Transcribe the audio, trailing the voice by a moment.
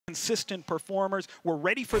consistent performers. We're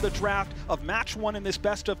ready for the draft of match 1 in this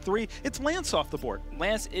best of 3. It's Lance off the board.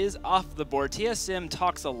 Lance is off the board. TSM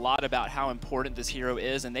talks a lot about how important this hero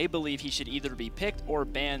is, and they believe he should either be picked or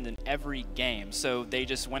banned in every game. So they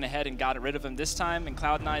just went ahead and got rid of him this time, and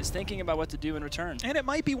Cloud9's thinking about what to do in return. And it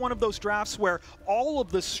might be one of those drafts where all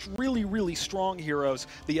of the really strong heroes,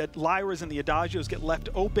 the Lyras and the Adagios, get left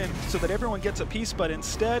open so that everyone gets a piece, but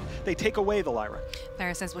instead they take away the Lyra.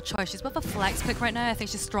 Very sensible choice. She's with a flex pick right now. I think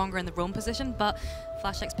she's stronger in the roam position, but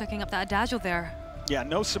Flashlicht's picking up that Adagio there. Yeah,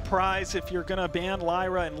 no surprise if you're going to ban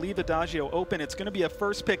Lyra and leave Adagio open. It's going to be a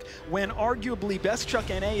first pick when arguably Best Chuck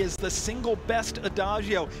NA is the single best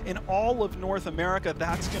Adagio in all of North America.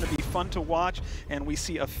 That's going to be fun to watch, and we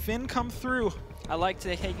see a Finn come through. I like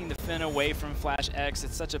taking the Finn away from Flash X.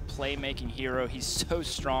 It's such a playmaking hero. He's so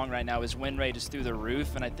strong right now. His win rate is through the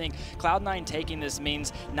roof, and I think Cloud9 taking this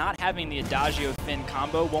means not having the Adagio Finn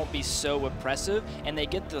combo won't be so oppressive, and they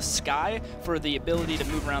get the Sky for the ability to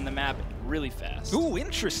move around the map really fast. Ooh,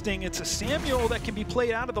 interesting. It's a Samuel that can be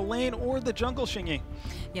played out of the lane or the jungle, Shingy.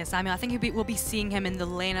 Yeah, Samuel, I think we'll be seeing him in the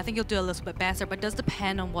lane. I think he'll do a little bit better, but it does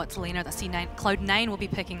depend on what laner that Cloud9 will be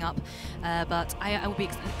picking up. But I will be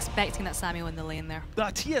expecting that Samuel in the lane there.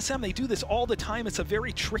 TSM, they do this all the time. It's a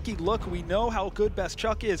very tricky look. We know how good Best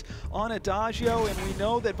Chuck is on Adagio, and we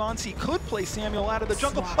know that Vonsi could play Samuel out of the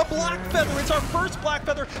jungle. A Black Feather. It's our first Black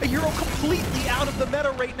Feather. A hero completely out of the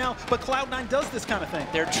meta right now, but Cloud9 does this kind of thing.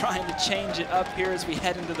 They're trying to change it up here as we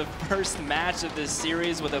head into the first match of this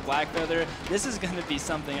series with a Black Feather. This is going to be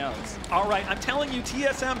something else. All right, I'm telling you,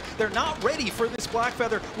 TSM, they're not ready for this Black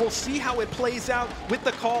Feather. We'll see how it plays out with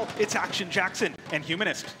the call. It's Action Jackson and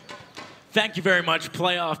Humanist. Thank you very much,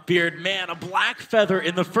 Playoff Beard. Man, a Black Feather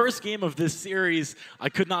in the first game of this series. I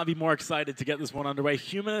could not be more excited to get this one underway.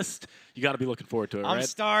 Humanist, you got to be looking forward to it, right? I'm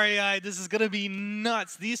starry-eyed. This is going to be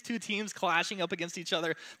nuts. These two teams clashing up against each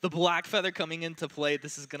other. The Black Feather coming into play.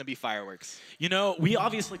 This is going to be fireworks. You know, we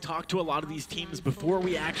obviously talked to a lot of these teams before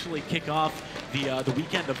we actually kick off the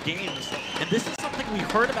weekend of games. And this is something we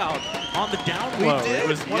heard about on the down low. We did, It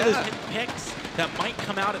was one of those hidden picks that might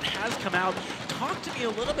come out. It has come out. Talk to me a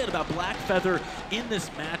little bit about Black Feather in this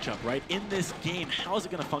matchup, right? In this game, how is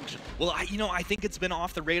it going to function? Well, I think it's been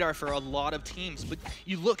off the radar for a lot of teams, but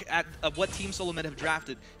you look at what Team SoloMid have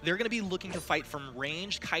drafted. They're going to be looking to fight from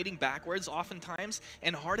range, kiting backwards oftentimes,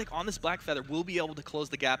 and Hardik on this Black Feather will be able to close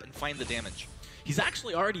the gap and find the damage. He's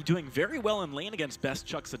actually already doing very well in lane against Best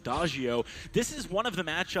Chuck's Adagio. This is one of the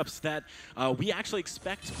matchups that we actually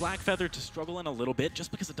expect Black Feather to struggle in a little bit, just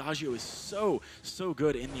because Adagio is so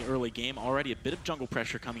good in the early game. Already a bit of jungle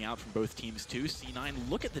pressure coming out from both teams too. C9,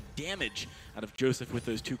 look at the damage out of Joseph with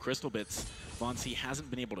those 2 crystal bits. Vonsi hasn't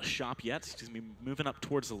been able to shop yet. He's going to be moving up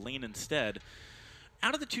towards the lane instead.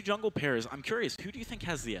 Out of the 2 jungle pairs, I'm curious, who do you think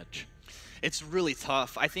has the edge? It's really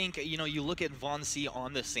tough. I think, you look at Vonsi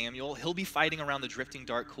on the Samuel, he'll be fighting around the Drifting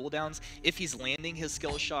Dart cooldowns. If he's landing his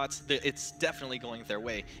skill shots, it's definitely going their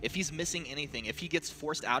way. If he's missing anything, if he gets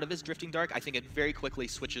forced out of his Drifting Dart, I think it very quickly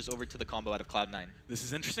switches over to the combo out of Cloud9. This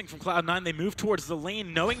is interesting from Cloud9. They move towards the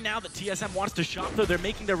lane, knowing now that TSM wants to shop, though they're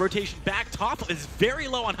making their rotation back. Top is very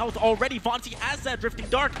low on health already. Vonsi has that Drifting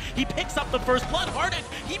Dart. He picks up the first blood. Hardik,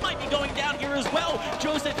 he might be going down here as well.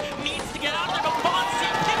 Joseph needs to get out of there, but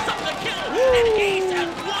Vonsi picks up the kill. And ace at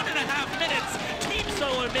 1.5 minutes. Team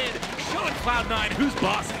SoloMid showing Cloud9 who's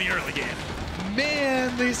boss in the early game.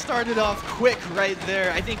 Man, they started off quick right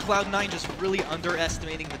there. I think Cloud9 just really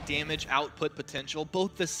underestimating the damage output potential.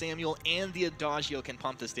 Both the Samuel and the Adagio can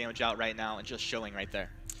pump this damage out right now, and just showing right there.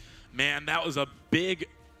 Man, that was a big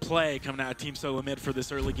play coming out of Team SoloMid for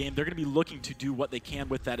this early game. They're going to be looking to do what they can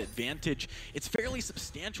with that advantage. It's fairly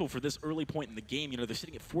substantial for this early point in the game. You know, they're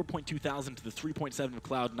sitting at 4.2 thousand to the 3.7 of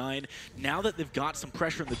Cloud9. Now that they've got some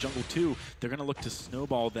pressure in the jungle too, they're going to look to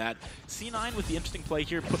snowball that. C9 with the interesting play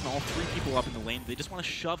here, putting all 3 people up in the lane. They just want to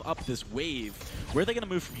shove up this wave. Where are they going to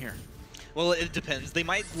move from here? Well, it depends. They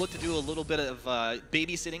might look to do a little bit of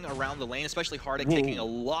babysitting around the lane, especially Hardik taking a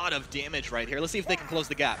lot of damage right here. Let's see if they can close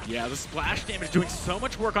the gap. Yeah, the splash damage doing so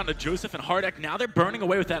much work onto Joseph and Hardik. Now they're burning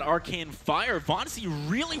away with that arcane fire. Vonsi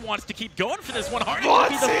really wants to keep going for this one. Hardik will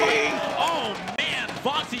be the fight. Oh, man.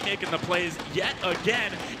 Vonsi making the plays yet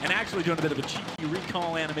again and actually doing a bit of a cheeky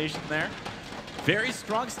recall animation there. Very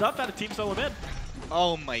strong stuff out of Team SoloMid.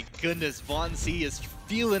 Oh my goodness, Vonsi is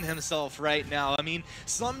feeling himself right now. I mean,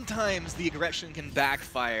 sometimes the aggression can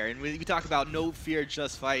backfire, and we talk about no fear,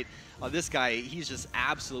 just fight. This guy, he's just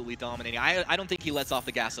absolutely dominating. I don't think he lets off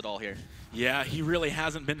the gas at all here. Yeah, he really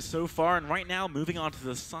hasn't been so far, and right now, moving on to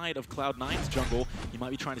the side of Cloud9's jungle, he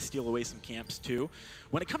might be trying to steal away some camps too.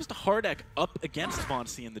 When it comes to Hardek up against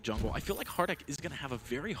Vainglory in the jungle, I feel like Hardek is going to have a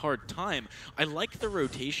very hard time. I like the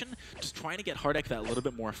rotation, just trying to get Hardek that little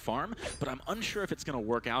bit more farm, but I'm unsure if it's going to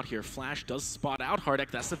work out here. Flash does spot out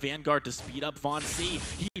Hardek. That's the Vanguard to speed up Vainglory.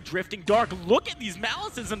 He drifting dark. Look at these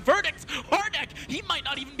malices and verdicts. Hardek, he might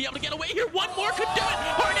not even be able to get away here. One more could do it.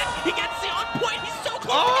 Hardek, he gets the on point. He's so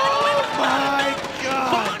close to getting away with it. My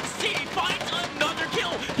God! Vainglory finds another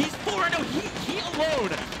kill. He's 4-0. He alone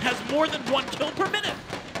has more than 1 kill per minute.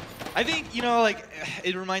 I think, you know, like,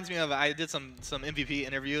 it reminds me of, I did some MVP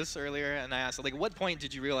interviews earlier, and I asked, like, what point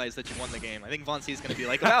did you realize that you won the game? I think Vainglory is going to be,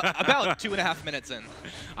 like, about 2.5 minutes in.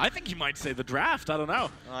 I think you might say the draft. I don't know.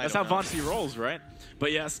 That's how Vainglory rolls, right?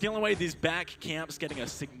 But yeah, stealing away these back camps, getting a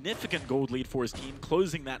significant gold lead for his team,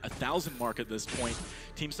 closing that 1,000 mark at this point.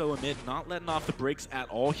 Team SoloMid not letting off the brakes at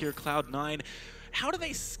all here. Cloud9. How do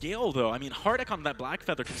they scale, though? I mean, Hardek on that Black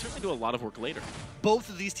Feather can certainly do a lot of work later. Both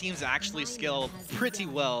of these teams actually scale pretty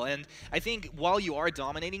well, and I think while you are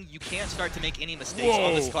dominating, you can't start to make any mistakes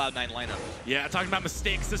on this Cloud9 lineup. Yeah, talking about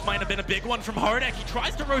mistakes, this might have been a big one from Hardek. He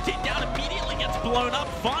tries to rotate down, immediately gets blown up.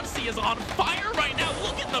 Vainglory is on fire right now.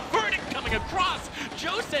 Look at the verdict coming across.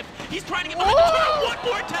 Joseph, he's trying to get behind the turret. One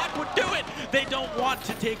more attack would do it. They don't want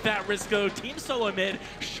to take that risk, though. Team SoloMid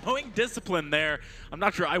showing discipline there. I'm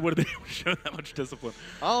not sure I would have been able to show that much discipline.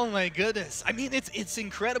 Oh my goodness. I mean, it's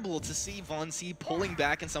incredible to see Vainglory pulling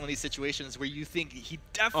back in some of these situations where you think he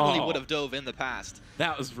definitely would have dove in the past.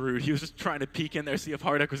 That was rude. He was just trying to peek in there, see if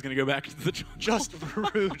Hardek was going to go back into the jungle. Just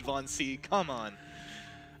rude, Vainglory. Come on.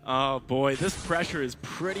 Oh boy, this pressure is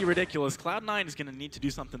pretty ridiculous. Cloud9 is going to need to do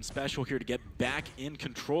something special here to get back in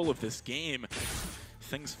control of this game.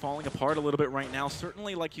 Things falling apart a little bit right now.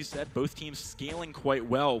 Certainly, like you said, both teams scaling quite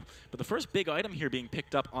well. But the first big item here being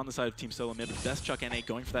picked up on the side of Team SoloMid with BestChuck NA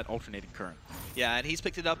going for that alternating current. Yeah, and he's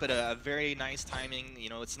picked it up at a very nice timing. You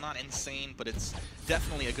know, it's not insane, but it's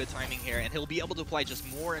definitely a good timing here. And he'll be able to apply just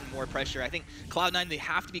more and more pressure. I think Cloud9, they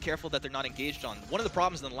have to be careful that they're not engaged on. One of the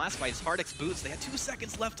problems in the last fight is Hardek's boots. They had 2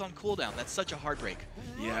 seconds left on cooldown. That's such a heartbreak.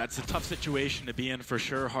 Yeah, it's a tough situation to be in for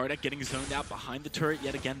sure. Hardek getting zoned out behind the turret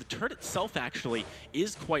yet again. The turret itself actually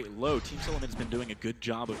is quite low. Team SoloMid has been doing a good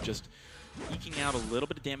job of just eking out a little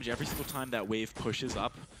bit of damage every single time that wave pushes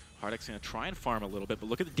up. Hardek's going to try and farm a little bit, but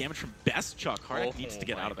look at the damage from BestChuck. Hardek needs to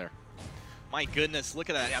get out of there. My goodness, look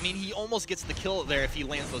at that. I mean, he almost gets the kill there if he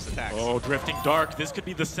lands those attacks. Oh, drifting dark. This could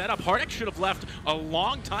be the setup. Hardek should have left a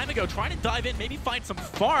long time ago, trying to dive in, maybe find some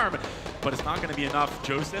farm, but it's not going to be enough.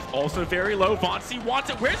 Joseph also very low. Vainglory wants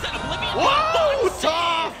it. Where's that Oblivion? Whoa,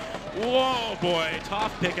 Toph! Whoa, boy.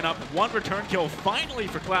 Toph picking up 1 return kill finally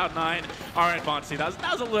for Cloud9. All right, Vainglory,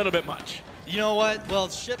 that was a little bit much. You know what? Well,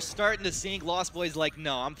 ship's starting to sink. Lost Boy's like,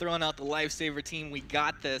 no, I'm throwing out the lifesaver team. We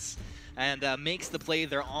got this. And makes the play.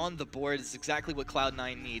 They're on the board. It's exactly what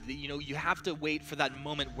Cloud9 need. You know, you have to wait for that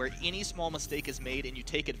moment where any small mistake is made and you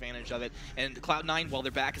take advantage of it. And Cloud9, while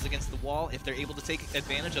their back is against the wall, if they're able to take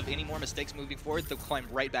advantage of any more mistakes moving forward, they'll climb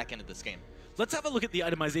right back into this game. Let's have a look at the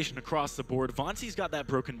itemization across the board. Vainglory's got that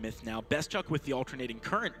broken myth now. BestChuck with the alternating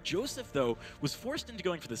current. Joseph, though, was forced into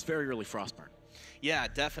going for this very early Frostburn. Yeah,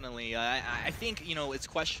 definitely. I think, you know, it's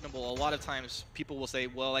questionable. A lot of times people will say,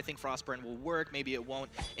 well, I think Frostburn will work, maybe it won't.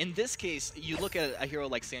 In this case, you look at a hero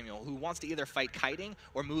like Samuel, who wants to either fight kiting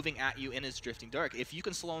or moving at you in his drifting dark. If you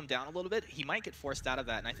can slow him down a little bit, he might get forced out of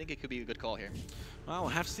that, and I think it could be a good call here. Well, we'll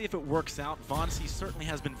have to see if it works out. Vainglory certainly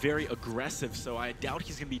has been very aggressive, so I doubt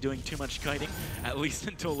he's going to be doing too much kiting, at least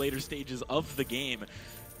until later stages of the game.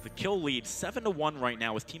 The kill lead, 7-1 right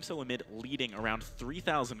now, with Team SoloMid leading around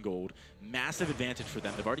 3,000 gold. Massive advantage for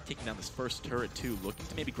them. They've already taken down this first turret, too, looking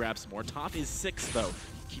to maybe grab some more. Toph is 6, though.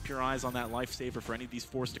 Keep your eyes on that lifesaver for any of these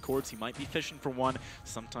forced accords. He might be fishing for one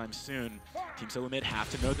sometime soon. Team SoloMid have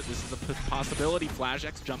to know that this is a possibility.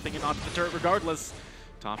 FlashX jumping in onto the turret regardless.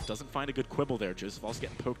 Toph doesn't find a good quibble there. Joseph also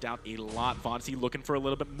getting poked out a lot. Vainglory looking for a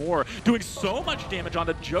little bit more. Doing so much damage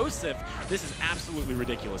onto Joseph. This is absolutely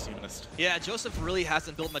ridiculous, Humanist. Yeah, Joseph really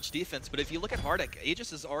hasn't built much defense, but if you look at Hardek,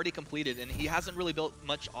 Aegis is already completed, and he hasn't really built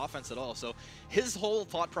much offense at all. So his whole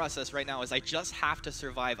thought process right now is, I just have to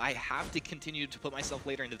survive. I have to continue to put myself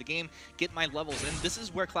later into the game, get my levels, and this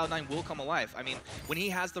is where Cloud9 will come alive. I mean, when he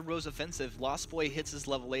has the Rose offensive, Lost Boy hits his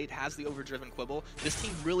level 8, has the overdriven quibble, this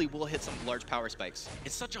team really will hit some large power spikes.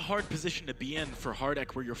 It's such a hard position to be in for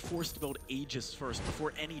Hardek, where you're forced to build Aegis first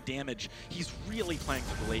before any damage. He's really playing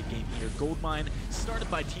for the late game here. Goldmine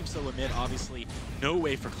started by Team SoloMid. Obviously, no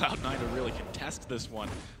way for Cloud9 to really contest this one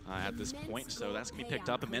at this point, so that's going to be picked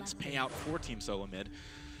up. Immense payout for Team SoloMid.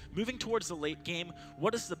 Moving towards the late game,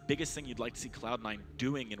 what is the biggest thing you'd like to see Cloud9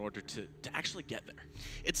 doing in order to actually get there?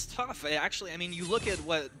 It's tough. Actually, I mean, you look at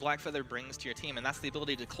what Blackfeather brings to your team, and that's the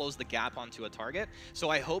ability to close the gap onto a target. So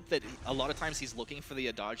I hope that a lot of times he's looking for the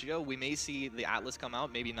Adagio. We may see the Atlas come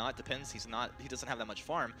out, maybe not, depends. He doesn't have that much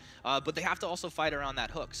farm. But they have to also fight around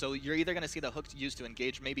that hook. So you're either going to see the hook used to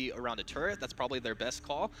engage maybe around a turret. That's probably their best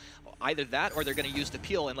call. Either that, or they're going to use the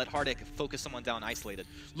peel and let Hardik focus someone down isolated.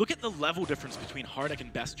 Look at the level difference between Hardik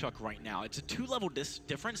and BestChuck right now. It's a 2-level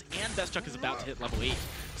difference, and BestChuck is about to hit level 8.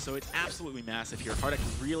 So it's absolutely massive here. Hardik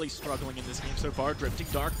really struggling in this game so far. Drifting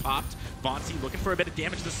Dark popped. Vainglory looking for a bit of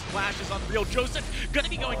damage. The splash is unreal. Joseph going to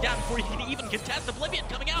be going down before he can even contest. Oblivion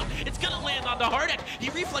coming out. It's going to land onto Hardik. He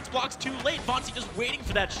reflex blocks too late. Vainglory just waiting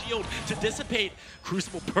for that shield to dissipate.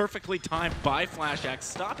 Crucible perfectly timed by FlashX,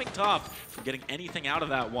 stopping Tough from getting anything out of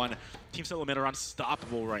that one. Team SoloMid are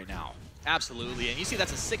unstoppable right now. Absolutely, and you see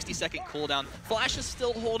that's a 60-second cooldown. Flash is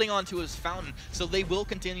still holding on to his fountain, so they will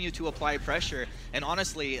continue to apply pressure. And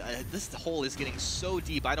honestly, this hole is getting so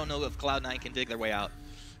deep, I don't know if Cloud9 can dig their way out.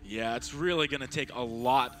 Yeah, it's really going to take a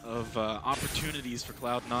lot of opportunities for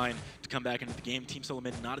Cloud9 to come back into the game. Team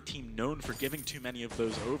SoloMid, not a team known for giving too many of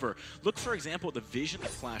those over. Look, for example, at the vision that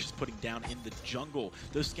Flash is putting down in the jungle.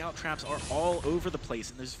 Those scout traps are all over the place,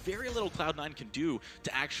 and there's very little Cloud9 can do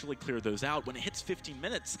to actually clear those out. When it hits 15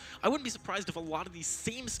 minutes, I wouldn't be surprised if a lot of these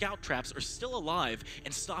same scout traps are still alive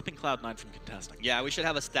and stopping Cloud9 from contesting. Yeah, we should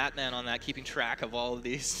have a stat man on that, keeping track of all of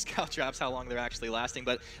these scout traps, how long they're actually lasting.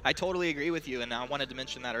 But I totally agree with you, and I wanted to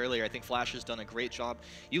mention that earlier. I think Flash has done a great job.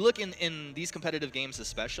 You look in these competitive games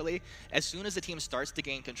especially, as soon as the team starts to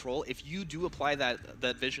gain control, if you do apply that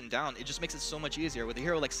vision down, it just makes it so much easier with a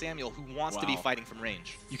hero like Samuel who wants to be fighting from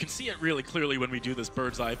range. You can see it really clearly when we do this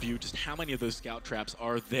bird's eye view, just how many of those scout traps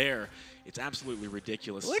are there. It's absolutely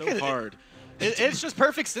ridiculous. Look so hard. It's just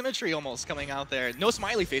perfect symmetry almost coming out there. No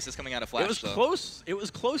smiley faces coming out of Flash. It was close. It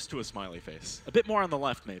was close to a smiley face. A bit more on the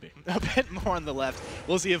left, maybe. A bit more on the left.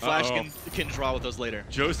 We'll see if Flash can draw with those later.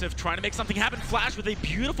 Joseph trying to make something happen. Flash with a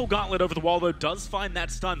beautiful gauntlet over the wall, though, does find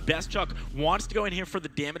that stun. BestChuck wants to go in here for the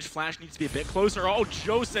damage. Flash needs to be a bit closer. Oh,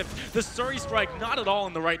 Joseph, the Surrey strike, not at all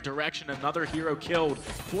in the right direction. Another hero killed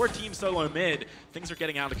for Team SoloMid. Things are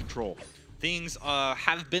getting out of control. Things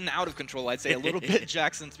have been out of control, I'd say, a little bit,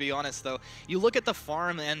 Jackson, to be honest, though. You look at the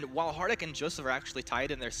farm, and while Hardik and Joseph are actually tied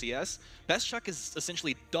in their CS, BestChuck is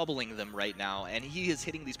essentially doubling them right now, and he is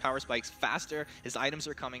hitting these power spikes faster, his items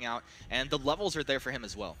are coming out, and the levels are there for him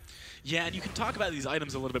as well. Yeah, and you can talk about these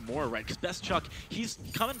items a little bit more, right? Because BestChuck, he's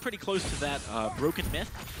coming pretty close to that broken myth,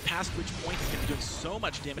 past which point he's going to be doing so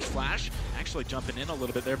much damage. Flash actually jumping in a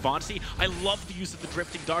little bit there. Vainglory, I love the use of the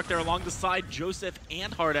Drifting Dark there along the side. Joseph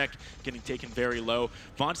and Hardik getting taken very low.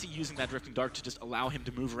 Vainglory using that Drifting Dark to just allow him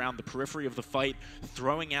to move around the periphery of the fight,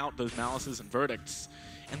 throwing out those malices and verdicts.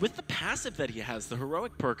 And with the passive that he has, the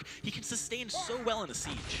heroic perk, he can sustain so well in a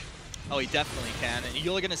siege. Oh, he definitely can. And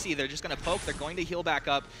you're going to see they're just going to poke, they're going to heal back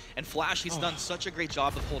up, and Flash, he's done such a great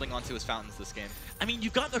job of holding onto his fountains this game. I mean,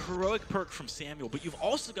 you've got the heroic perk from Samuel, but you've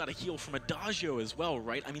also got a heal from Adagio as well,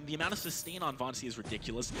 right? I mean, the amount of sustain on Vainglory is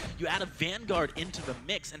ridiculous. You add a Vanguard into the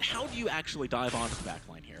mix, and how do you actually dive onto the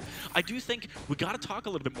backline here? I do think we got to talk a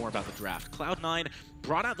little bit more about the draft. Cloud9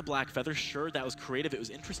 brought out the Blackfeather. Sure, that was creative. It was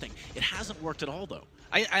interesting. It hasn't worked at all, though.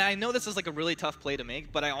 I know this is like a really tough play to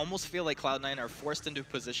make, but I almost feel like Cloud9 are forced into a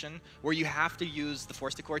position where you have to use the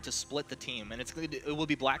Force to Core to split the team. And it will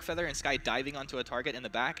be Blackfeather and Sky diving onto a target in the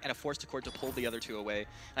back and a Force to Core to pull the other two away.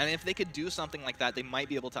 And if they could do something like that, they might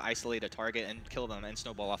be able to isolate a target and kill them and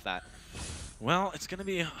snowball off that. Well, it's going to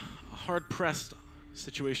be a hard-pressed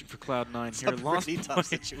situation for Cloud9 it's here. A pretty tough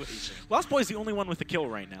situation. Lost Boy's the only one with the kill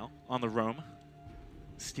right now on the roam.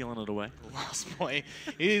 Stealing it away. Lost Boy,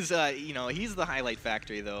 he's you know, he's the highlight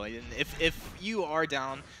factory though. And if you are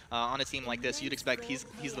down on a team like this, you'd expect he's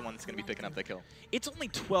the one that's going to be picking up the kill. It's only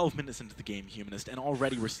 12 minutes into the game, Humanist, and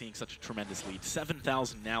already we're seeing such a tremendous lead.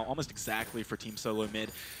 7,000 now, almost exactly for Team SoloMid.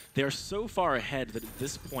 They're so far ahead that at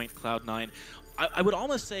this point, Cloud9, I would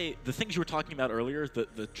almost say the things you were talking about earlier,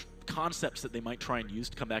 the concepts that they might try and use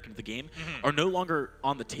to come back into the game, are no longer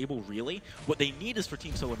on the table really. What they need is for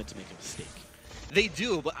Team SoloMid to make a mistake. They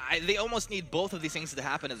do, but they almost need both of these things to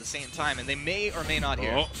happen at the same time, and they may or may not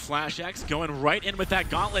here. Oh, FlashX going right in with that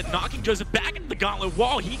gauntlet, knocking Joseph back into the gauntlet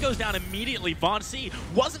wall. He goes down immediately. Vainglory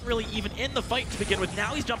wasn't really even in the fight to begin with.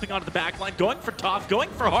 Now he's jumping onto the back line, going for Toph, going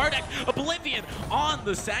for Hardik. Oblivion on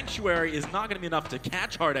the Sanctuary is not going to be enough to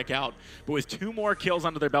catch Hardik out, but with 2 more kills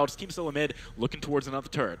under their belts, Team SoloMid looking towards another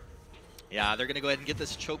turret. Yeah, they're going to go ahead and get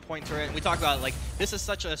this choke point turret. And we talk about, like, this is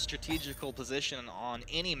such a strategical position on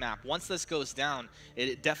any map. Once this goes down,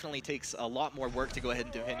 it definitely takes a lot more work to go ahead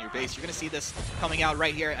and defend your base. You're going to see this coming out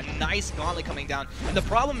right here. A nice gauntlet coming down. And the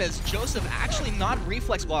problem is Joseph actually not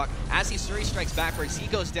reflex block as he Surrey strikes backwards. He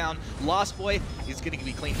goes down. Lost Boy is going to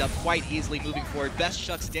be cleaned up quite easily moving forward. Best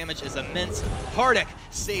Chuck's damage is immense. Hardek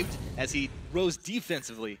saved as he rose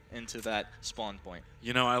defensively into that spawn point.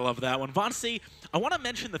 You know, I love that one. Vainglory, I want to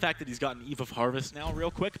mention the fact that he's gotten Eve of Harvest now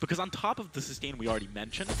real quick, because on top of the sustain we already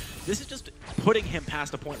mentioned, this is just putting him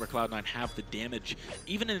past a point where Cloud9 have the damage,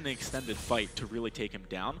 even in an extended fight, to really take him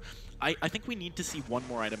down. I think we need to see one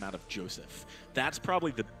more item out of Joseph. That's probably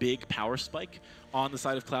the big power spike on the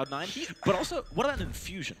side of Cloud9. But also, what about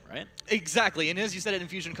Infusion, right? Exactly, and as you said,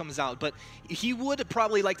 Infusion comes out, but he would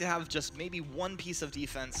probably like to have just maybe one piece of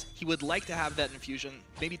defense. He would like to have that Infusion,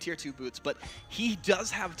 maybe tier 2 boots, but he does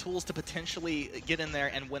have tools to potentially get in there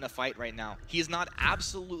and win a fight right now. He is not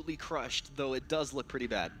absolutely crushed, though it does look pretty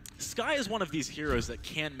bad. Sky is one of these heroes that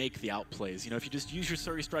can make the outplays. You know, if you just use your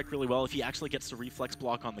Surrey Strike really well, if he actually gets the reflex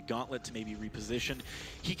block on the Gauntlet to maybe reposition,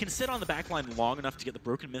 he can sit on the backline long enough to get the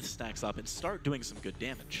Broken Myth stacks up and start doing some good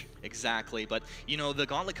damage. Exactly, but you know, the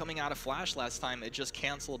Gauntlet coming out of Flash last time, it just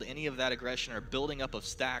canceled any of that aggression or building up of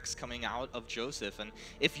stacks coming out of Joseph. And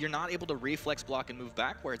if you're not able to reflex block and move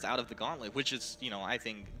backwards out of the Gauntlet, which is, you know, I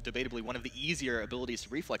think debatably one of the easier abilities to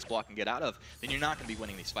reflex block and get out of, then you're not going to be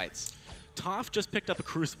winning these fights. Toph just picked up a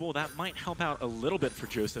Crucible. That might help out a little bit for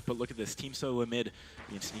Joseph, but look at this. Team SoloMid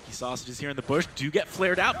being sneaky sausages here in the bush. Do get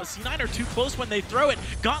flared out, but C9 are too close when they throw it.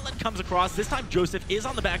 Gauntlet comes across. This time Joseph is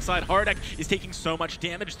on the backside. Hardek is taking so much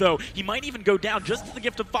damage, though. He might even go down just as the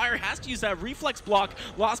Gift of Fire. Has to use that reflex block.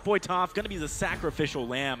 Lost Boy Toph going to be the sacrificial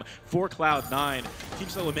lamb for Cloud9. Team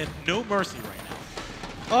SoloMid, no mercy right now.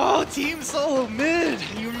 Oh, Team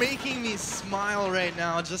SoloMid! You're making me smile right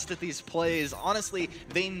now just at these plays. Honestly,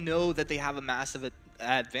 they know that they have a massive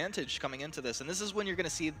advantage coming into this, and this is when you're going to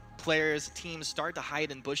see players, teams start to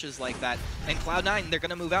hide in bushes like that. And Cloud9, they're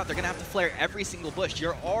going to move out. They're going to have to flare every single bush.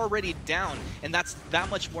 You're already down, and that's that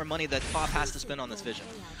much more money that Toph has to spend on this vision.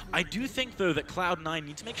 I do think, though, that Cloud9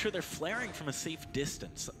 need to make sure they're flaring from a safe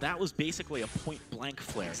distance. That was basically a point-blank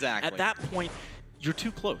flare. Exactly. At that point, you're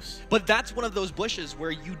too close. But that's one of those bushes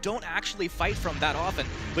where you don't actually fight from that often,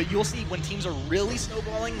 but you'll see when teams are really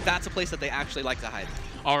snowballing, that's a place that they actually like to hide.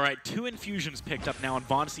 All right, 2 infusions picked up now on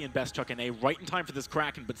Vainglory and Best Chuck and A right in time for this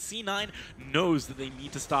Kraken, but C9 knows that they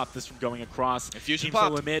need to stop this from going across. Infusion Team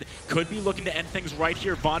popped. SoloMid could be looking to end things right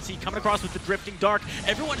here. Vainglory coming across with the Drifting Dark.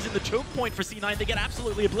 Everyone is in the choke point for C9. They get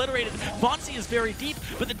absolutely obliterated. Vainglory is very deep,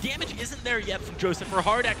 but the damage isn't there yet from Joseph or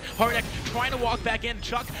Hardek. Hardek trying to walk back in.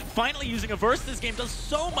 Chuck finally using a verse this game. Does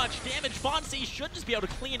so much damage. Vainglory should just be able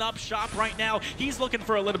to clean up shop right now. He's looking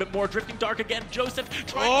for a little bit more. Drifting Dark again. Joseph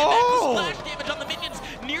trying to get that splash damage on the minions.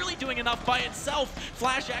 Nearly doing enough by itself.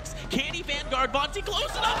 Flash X, can he Vanguard? Vainglory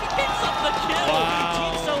close enough. He picks up the kill.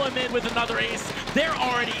 Wow. Team SoloMid with another ace. They're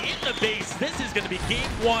already in the base. This is going to be game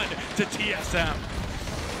 1 to TSM.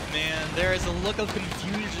 Man, there is a look of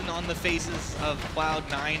confusion on the faces of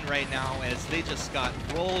Cloud9 right now as they just got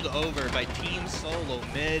rolled over by Team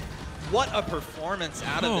SoloMid. What a performance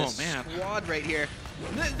out of this squad right here.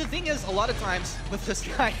 The thing is, a lot of times with this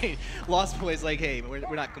guy, Lost Boy's like, hey, we're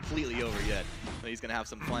not completely over yet. So he's going to have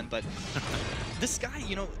some fun. But this guy,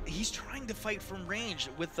 you know, he's trying to fight from range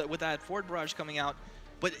with that Ford Barrage coming out.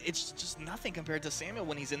 But it's just nothing compared to Samuel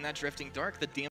when he's in that Drifting Dark. The damage